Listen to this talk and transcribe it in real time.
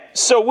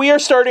So we are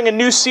starting a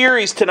new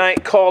series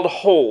tonight called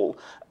Whole.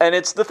 And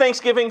it's the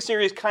Thanksgiving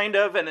series, kind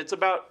of, and it's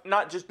about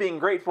not just being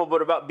grateful,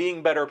 but about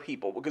being better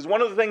people. Because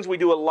one of the things we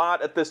do a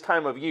lot at this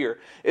time of year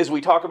is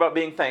we talk about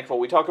being thankful,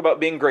 we talk about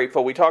being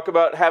grateful, we talk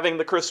about having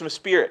the Christmas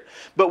spirit,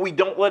 but we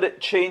don't let it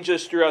change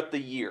us throughout the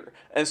year.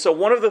 And so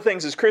one of the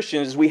things as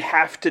Christians is we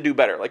have to do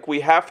better. Like,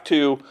 we have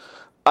to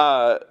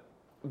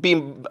be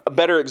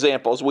better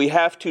examples. We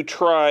have to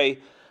try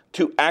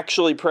to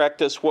actually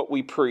practice what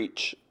we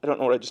preach. I don't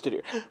know what I just did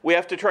here. We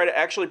have to try to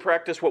actually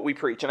practice what we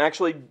preach and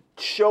actually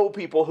show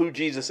people who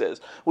Jesus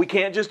is. We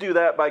can't just do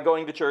that by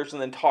going to church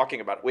and then talking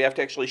about it. We have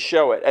to actually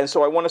show it. And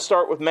so I want to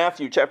start with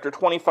Matthew chapter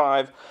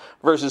 25,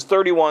 verses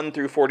 31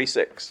 through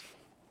 46.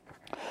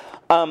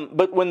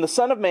 But when the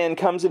Son of Man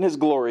comes in his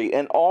glory,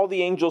 and all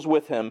the angels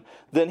with him,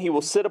 then he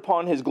will sit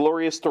upon his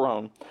glorious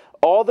throne.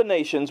 All the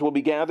nations will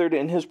be gathered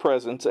in his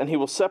presence, and he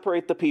will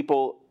separate the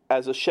people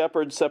as a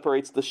shepherd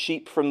separates the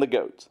sheep from the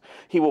goats.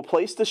 He will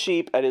place the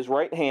sheep at his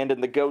right hand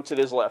and the goats at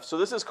his left. So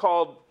this is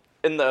called,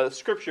 in the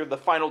scripture, the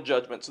final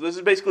judgment. So this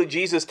is basically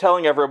Jesus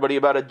telling everybody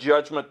about a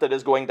judgment that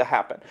is going to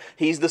happen.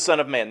 He's the Son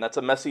of Man. That's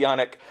a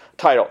messianic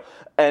title.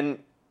 And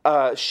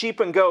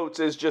sheep and goats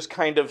is just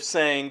kind of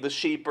saying the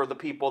sheep are the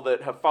people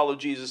that have followed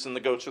Jesus and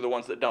the goats are the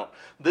ones that don't.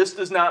 This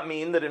does not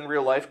mean that in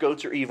real life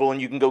goats are evil and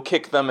you can go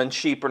kick them and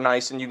sheep are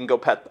nice and you can go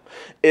pet them.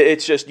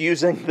 It's just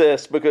using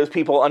this because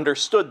people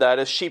understood that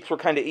as sheep were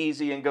kind of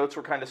easy and goats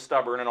were kind of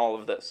stubborn and all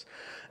of this.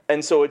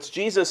 And so it's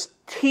Jesus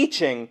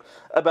teaching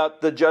about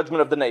the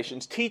judgment of the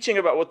nations, teaching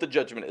about what the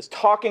judgment is,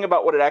 talking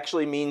about what it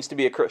actually means to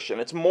be a Christian.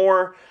 It's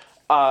more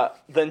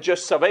than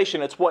just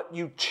salvation. It's what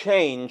you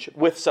change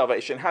with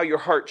salvation, how your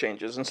heart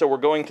changes. And so we're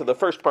going to the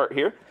first part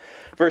here,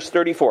 verse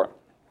 34.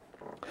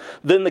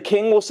 Then the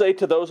king will say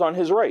to those on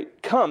his right,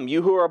 "Come,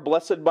 you who are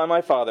blessed by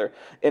my Father,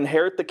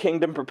 inherit the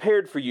kingdom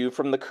prepared for you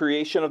from the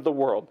creation of the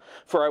world.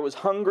 For I was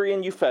hungry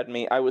and you fed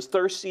me. I was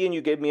thirsty and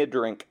you gave me a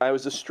drink. I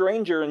was a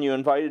stranger and you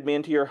invited me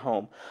into your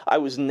home. I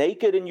was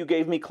naked and you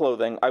gave me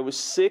clothing. I was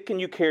sick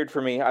and you cared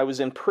for me. I was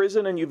in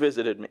prison and you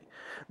visited me."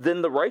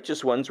 Then the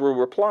righteous ones will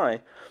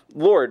reply,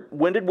 "Lord,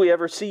 when did we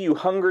ever see you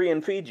hungry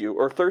and feed you,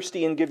 or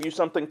thirsty and give you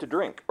something to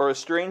drink, or a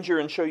stranger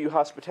and show you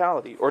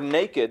hospitality, or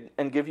naked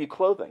and give you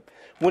clothing?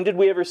 When did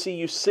we ever see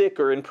you sick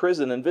or in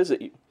prison and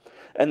visit you?"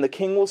 And the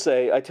king will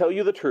say, "I tell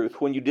you the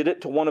truth, when you did it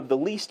to one of the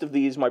least of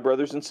these, my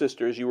brothers and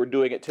sisters, you were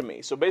doing it to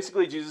me." So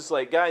basically Jesus is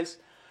like, guys,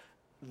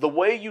 the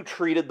way you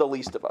treated the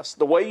least of us,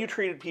 the way you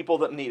treated people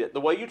that need it, the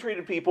way you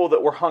treated people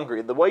that were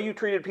hungry, the way you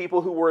treated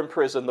people who were in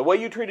prison, the way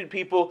you treated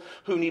people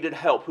who needed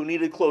help, who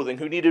needed clothing,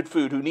 who needed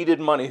food, who needed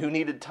money, who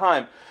needed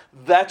time,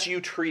 that's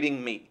you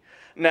treating me.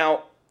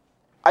 Now,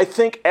 I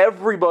think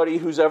everybody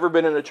who's ever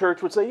been in a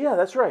church would say, yeah,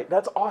 that's right,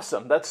 that's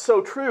awesome, that's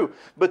so true.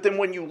 But then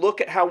when you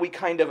look at how we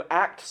kind of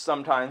act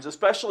sometimes,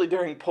 especially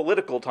during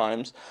political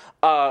times,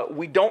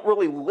 we don't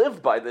really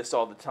live by this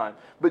all the time.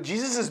 But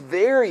Jesus is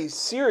very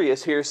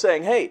serious here,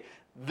 saying, hey,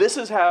 this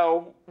is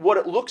what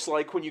it looks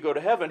like when you go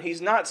to heaven.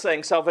 He's not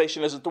saying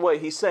salvation isn't the way.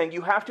 He's saying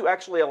you have to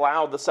actually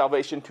allow the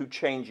salvation to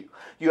change you.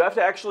 You have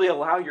to actually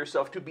allow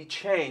yourself to be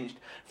changed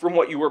from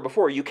what you were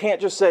before. You can't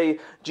just say,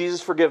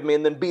 Jesus, forgive me,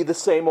 and then be the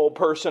same old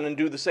person and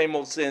do the same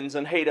old sins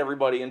and hate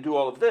everybody and do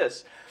all of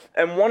this.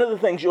 And one of the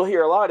things you'll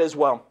hear a lot is,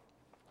 well,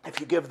 if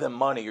you give them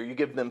money or you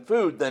give them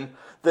food, then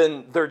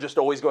they're just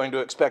always going to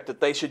expect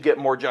that they should get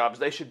more jobs.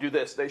 They should do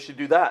this. They should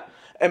do that.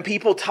 And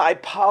people tie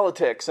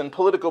politics and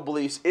political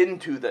beliefs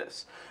into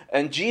this.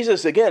 And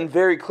Jesus, again,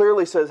 very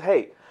clearly says,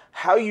 hey,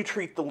 how you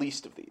treat the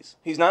least of these.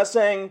 He's not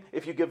saying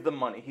if you give them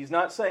money. He's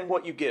not saying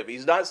what you give.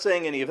 He's not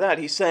saying any of that.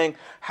 He's saying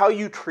how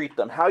you treat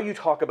them, how you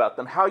talk about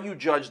them, how you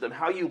judge them,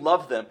 how you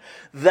love them.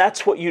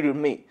 That's what you do to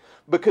me.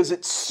 Because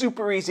it's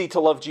super easy to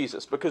love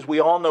Jesus, because we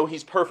all know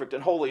he's perfect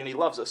and holy and he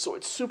loves us. So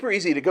it's super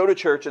easy to go to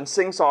church and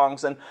sing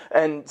songs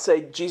and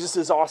say, Jesus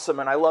is awesome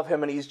and I love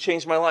him and he's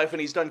changed my life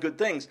and he's done good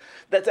things.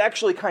 That's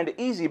actually kind of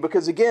easy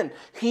because, again,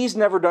 he's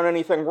never done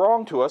anything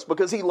wrong to us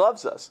because he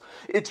loves us.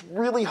 It's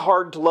really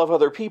hard to love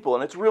other people,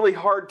 and it's really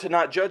hard to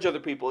not judge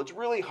other people. It's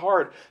really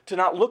hard to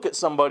not look at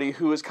somebody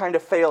who is kind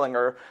of failing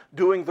or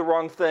doing the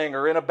wrong thing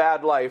or in a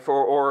bad life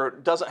or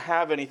doesn't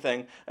have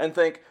anything and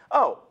think,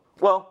 oh,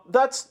 well,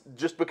 that's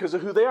just because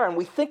of who they are. And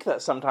we think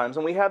that sometimes,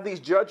 and we have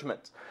these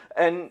judgments.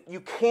 And you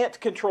can't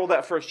control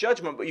that first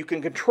judgment, but you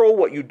can control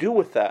what you do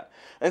with that.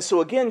 And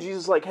so again,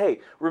 Jesus is like, hey,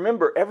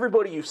 remember,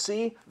 everybody you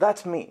see,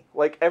 that's me.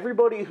 Like,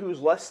 everybody who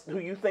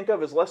you think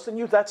of as less than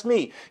you, that's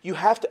me. You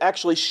have to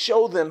actually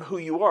show them who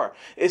you are.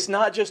 It's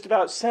not just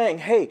about saying,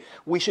 hey,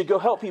 we should go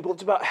help people.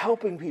 It's about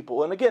helping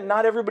people. And again,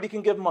 not everybody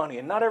can give money,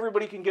 and not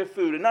everybody can give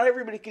food, and not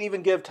everybody can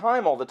even give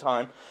time all the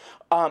time.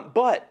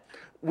 But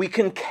we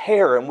can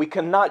care, and we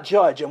can not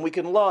judge, and we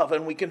can love,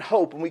 and we can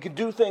hope, and we can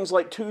do things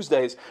like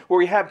Tuesdays where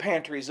we have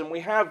pantries, and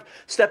we have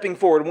stepping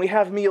forward, and we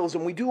have meals,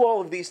 and we do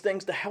all of these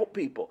things to help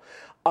people.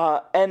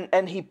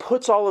 And he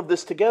puts all of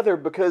this together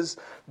because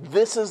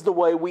this is the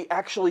way we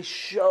actually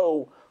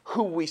show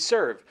who we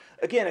serve.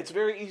 Again, it's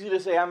very easy to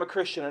say I'm a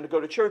Christian and to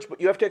go to church, but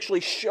you have to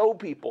actually show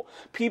people.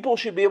 People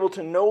should be able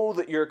to know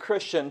that you're a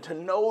Christian, to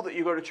know that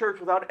you go to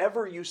church without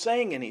ever you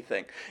saying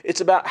anything.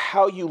 It's about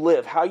how you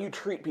live, how you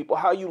treat people,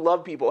 how you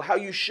love people, how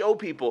you show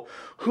people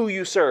who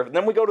you serve. And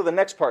then we go to the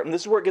next part, and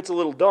this is where it gets a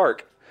little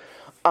dark.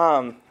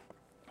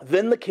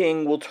 Then the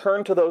king will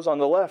turn to those on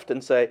the left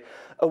and say,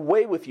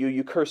 "Away with you,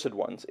 you cursed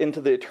ones,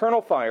 into the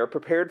eternal fire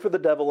prepared for the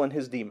devil and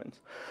his demons.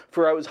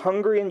 For I was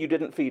hungry and you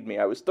didn't feed me.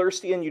 I was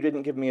thirsty and you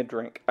didn't give me a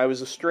drink. I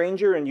was a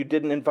stranger and you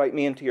didn't invite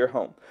me into your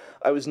home.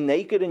 I was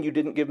naked and you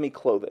didn't give me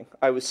clothing.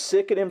 I was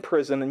sick and in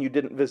prison and you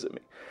didn't visit me."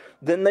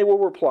 Then they will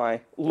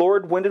reply,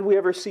 "Lord, when did we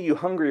ever see you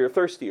hungry or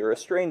thirsty or a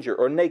stranger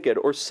or naked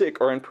or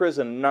sick or in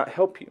prison and not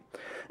help you?"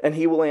 And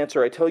he will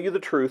answer, "I tell you the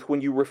truth, when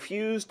you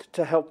refused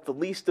to help the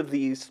least of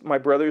these, my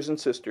brothers and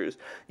sisters,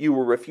 you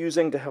were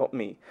refusing to help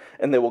me.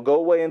 And they will go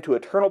away into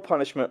eternal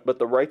punishment, but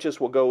the righteous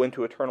will go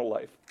into eternal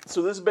life."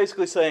 So this is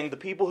basically saying the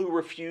people who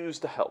refuse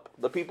to help,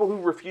 the people who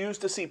refuse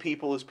to see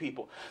people as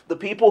people, the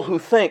people who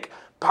think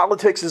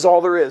politics is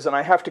all there is, and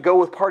I have to go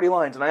with party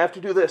lines, and I have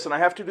to do this, and I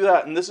have to do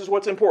that, and this is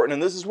what's important,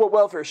 and this is what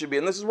welfare should be,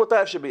 and this is what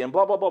that should be, and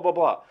blah, blah, blah, blah,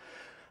 blah.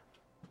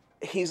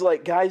 He's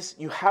like, guys,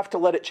 you have to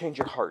let it change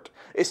your heart.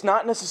 It's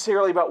not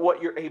necessarily about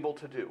what you're able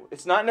to do.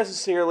 It's not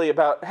necessarily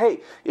about, hey,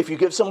 if you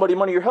give somebody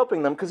money, you're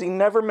helping them, because he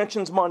never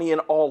mentions money in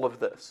all of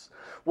this.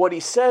 What he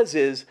says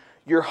is,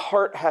 your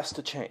heart has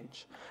to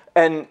change.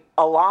 And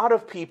a lot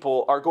of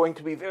people are going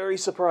to be very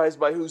surprised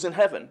by who's in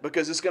heaven,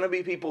 because it's going to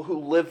be people who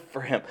lived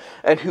for him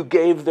and who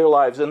gave their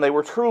lives and they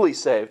were truly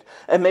saved.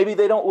 And maybe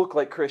they don't look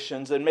like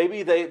Christians, and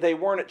maybe they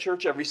weren't at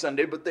church every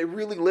Sunday, but they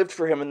really lived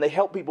for him and they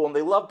helped people and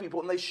they loved people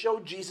and they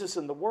showed Jesus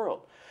in the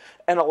world.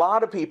 And a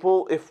lot of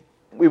people, if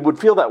we would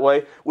feel that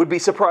way, would be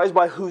surprised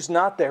by who's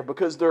not there,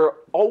 because there are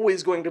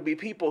always going to be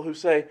people who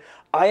say,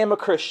 I am a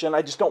Christian,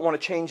 I just don't want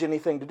to change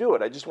anything to do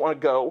it. I just want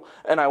to go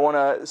and I want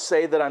to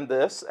say that I'm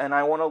this and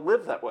I want to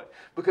live that way.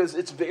 Because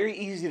it's very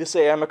easy to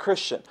say I'm a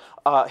Christian.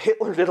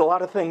 Hitler did a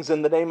lot of things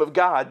in the name of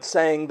God,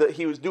 saying that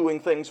he was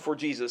doing things for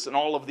Jesus and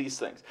all of these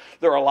things.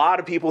 There are a lot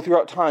of people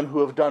throughout time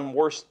who have done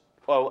worse,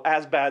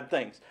 as bad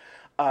things.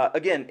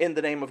 Again, in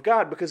the name of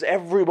God, because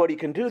everybody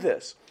can do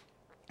this.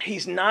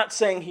 He's not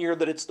saying here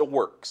that it's the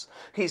works.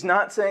 He's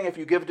not saying if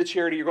you give to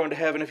charity, you're going to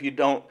heaven. If you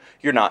don't,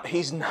 you're not.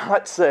 He's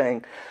not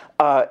saying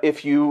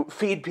if you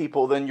feed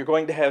people, then you're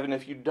going to heaven.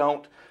 If you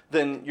don't,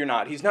 then you're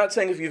not. He's not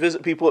saying if you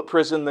visit people at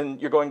prison, then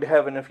you're going to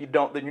heaven. If you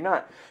don't, then you're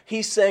not.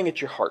 He's saying it's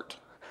your heart.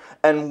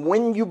 And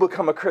when you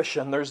become a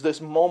Christian, there's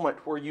this moment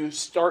where you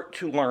start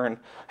to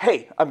learn,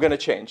 hey, I'm going to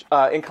change.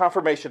 In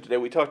confirmation today,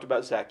 we talked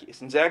about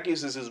Zacchaeus. And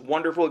Zacchaeus is this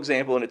wonderful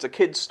example, and it's a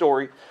kid's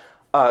story.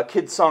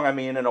 Kid's song,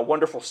 and a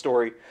wonderful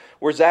story,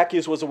 where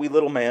Zacchaeus was a wee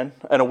little man,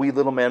 and a wee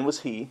little man was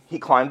he. He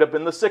climbed up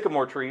in the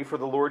sycamore tree for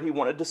the Lord he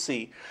wanted to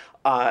see.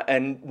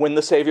 And when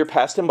the Savior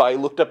passed him by, he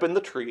looked up in the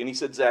tree, and he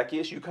said,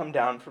 Zacchaeus, you come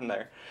down from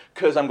there,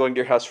 because I'm going to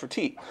your house for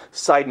tea.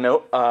 Side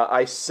note,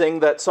 I sing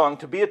that song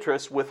to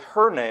Beatrice with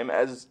her name,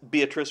 as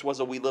Beatrice was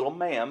a wee little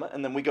ma'am,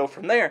 and then we go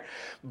from there.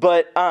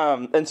 But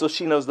and so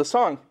she knows the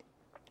song.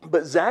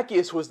 But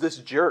Zacchaeus was this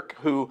jerk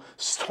who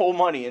stole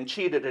money and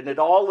cheated and did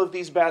all of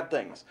these bad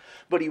things.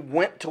 But he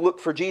went to look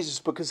for Jesus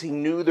because he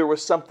knew there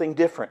was something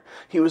different.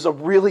 He was a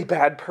really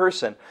bad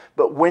person.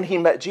 But when he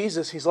met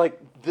Jesus, he's like,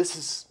 this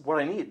is what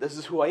I need. This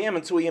is who I am.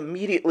 And so he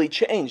immediately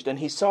changed. And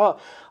he saw,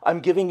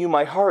 I'm giving you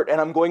my heart and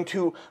I'm going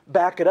to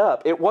back it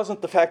up. It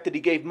wasn't the fact that he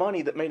gave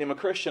money that made him a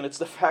Christian. It's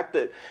the fact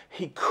that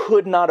he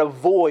could not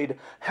avoid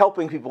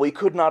helping people. He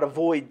could not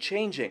avoid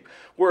changing.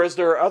 Whereas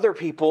there are other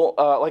people,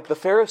 like the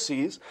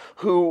Pharisees,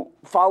 who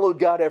followed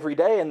God every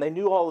day and they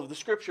knew all of the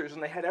scriptures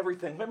and they had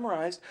everything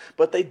memorized,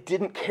 but they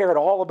didn't care at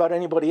all about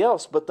anybody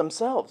else but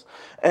themselves.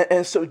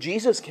 And so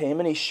Jesus came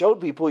and he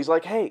showed people, he's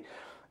like, hey,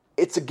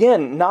 it's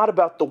again not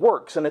about the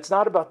works and it's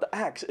not about the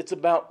acts. It's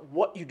about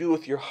what you do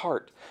with your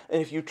heart.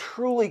 And if you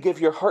truly give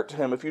your heart to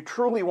him, if you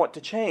truly want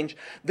to change,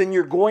 then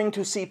you're going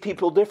to see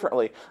people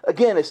differently.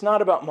 Again, it's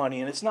not about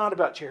money and it's not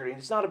about charity and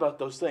it's not about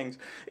those things.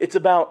 It's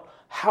about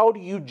how do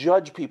you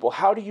judge people?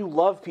 How do you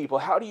love people?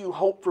 How do you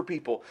hope for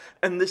people?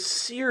 And this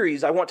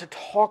series, I want to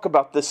talk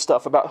about this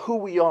stuff, about who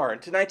we are. And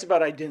tonight's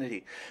about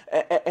identity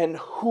and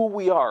who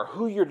we are,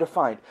 who you're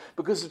defined.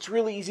 Because it's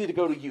really easy to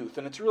go to youth,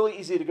 and it's really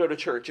easy to go to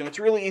church, and it's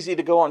really easy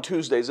to go on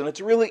Tuesdays, and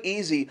it's really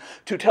easy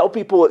to tell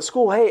people at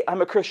school, hey,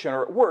 I'm a Christian,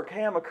 or at work,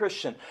 hey, I'm a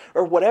Christian,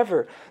 or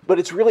whatever. But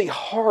it's really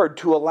hard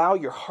to allow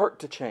your heart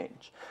to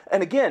change.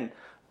 And again,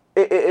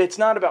 it's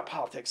not about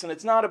politics, and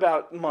it's not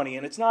about money,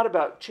 and it's not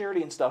about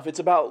charity and stuff. It's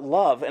about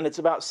love, and it's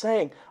about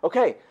saying,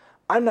 okay,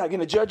 I'm not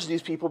going to judge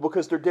these people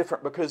because they're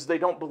different, because they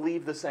don't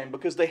believe the same,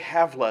 because they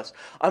have less.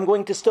 I'm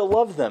going to still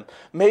love them.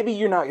 Maybe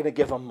you're not going to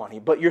give them money,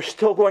 but you're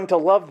still going to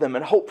love them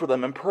and hope for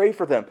them and pray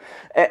for them.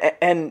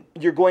 And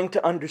you're going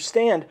to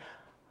understand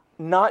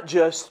not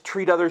just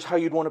treat others how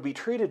you'd want to be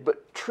treated,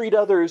 but treat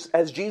others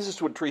as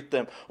Jesus would treat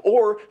them,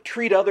 or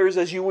treat others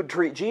as you would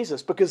treat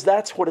Jesus, because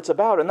that's what it's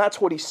about, and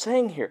that's what he's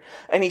saying here.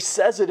 And he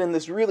says it in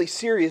this really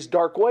serious,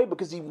 dark way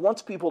because he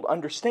wants people to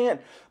understand,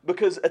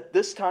 because at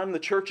this time the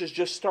church is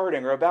just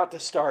starting or about to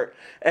start,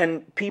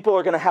 and people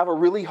are going to have a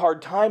really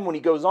hard time when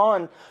he goes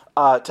on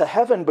to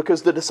heaven,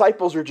 because the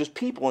disciples are just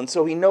people, and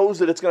so he knows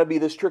that it's going to be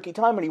this tricky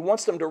time, and he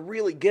wants them to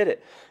really get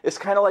it. It's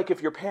kind of like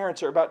if your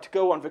parents are about to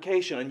go on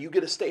vacation and you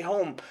get to stay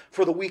home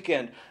for the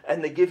weekend,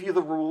 and they give you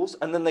the rules,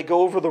 and then they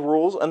go over the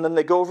rules, and then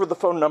they go over the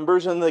phone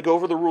numbers, and they go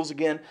over the rules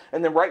again,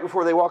 and then right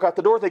before they walk out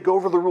the door, they go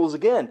over the rules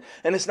again.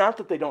 And it's not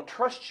that they don't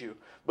trust you,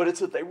 but it's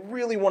that they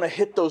really want to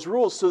hit those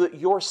rules so that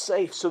you're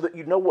safe, so that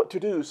you know what to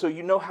do, so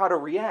you know how to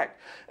react.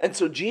 And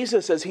so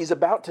Jesus, as he's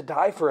about to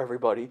die for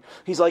everybody,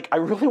 he's like, I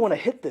really want to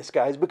hit this,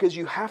 guys, because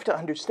you have to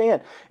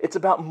understand, it's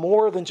about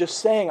more than just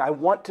saying, I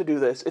want to do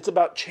this. It's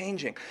about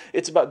changing.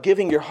 It's about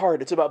giving your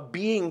heart. It's about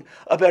being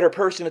a better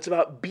person. It's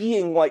about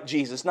being like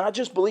Jesus, not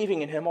just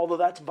believing in him, although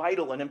that's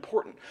vital and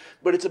important,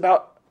 but it's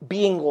about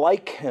being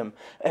like him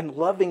and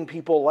loving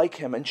people like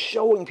him and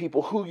showing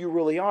people who you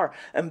really are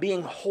and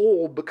being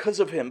whole because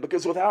of him,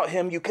 because without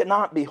him you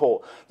cannot be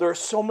whole. There are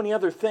so many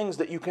other things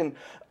that you can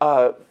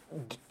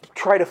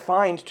try to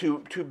find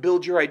to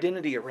build your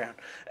identity around,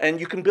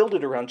 and you can build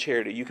it around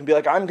charity. You can be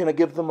like, I'm going to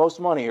give the most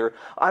money, or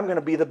I'm going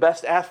to be the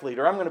best athlete,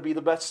 or I'm going to be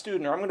the best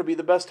student, or I'm going to be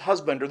the best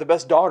husband or the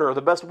best daughter or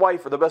the best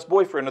wife or the best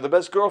boyfriend or the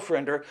best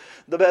girlfriend or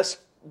the best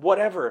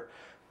whatever.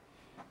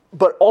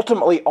 But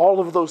ultimately,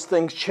 all of those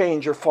things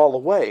change or fall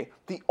away.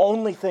 The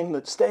only thing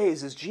that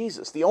stays is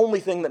Jesus. The only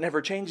thing that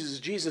never changes is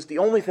Jesus. The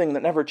only thing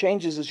that never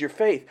changes is your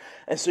faith.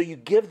 And so you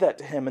give that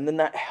to him, and then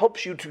that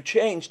helps you to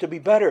change, to be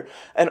better.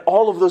 And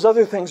all of those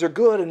other things are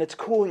good, and it's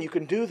cool, and you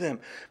can do them.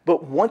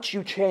 But once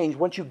you change,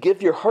 once you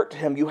give your heart to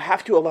him, you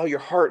have to allow your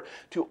heart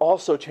to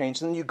also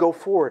change. And then you go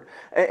forward.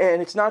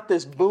 And it's not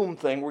this boom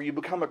thing where you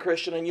become a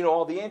Christian and you know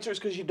all the answers,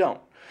 because you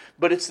don't.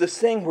 But it's this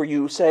thing where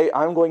you say,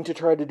 I'm going to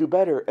try to do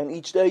better. And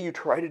each day you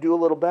try to do a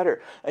little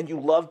better. And you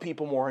love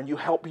people more, and you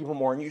help people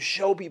more, and you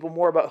show people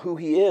more about who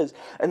he is.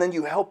 And then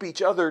you help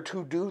each other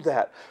to do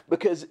that.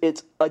 Because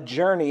it's a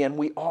journey, and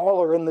we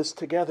all are in this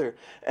together.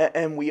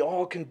 And we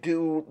all can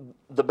do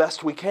the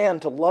best we can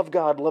to love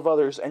God, love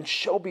others, and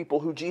show people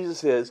who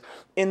Jesus is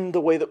in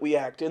the way that we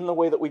act, in the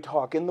way that we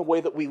talk, in the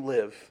way that we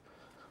live.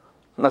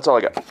 And that's all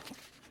I got.